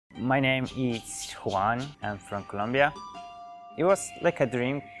My name is Juan. I'm from Colombia. It was like a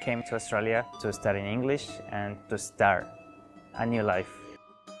dream. Came to Australia to study English and to start a new life.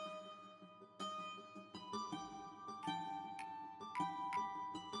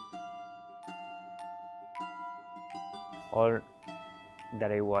 All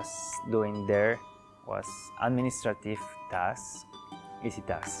that I was doing there was administrative tasks, easy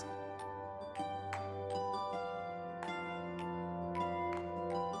tasks.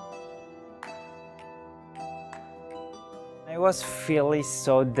 I was feeling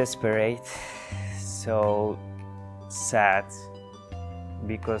so desperate, so sad,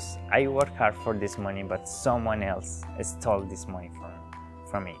 because I worked hard for this money, but someone else stole this money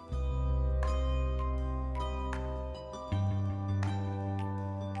from me.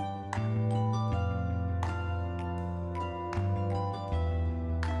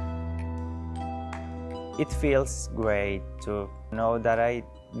 It feels great to know that I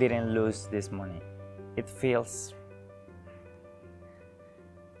didn't lose this money. It feels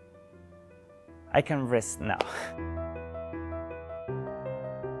I can rest now.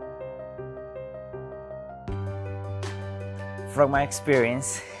 From my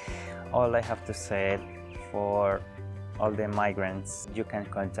experience, all I have to say for all the migrants, you can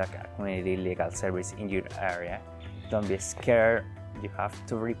contact a community legal service in your area. Don't be scared. You have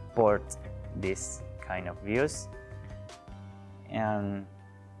to report this kind of views, and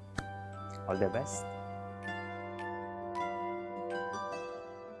all the best.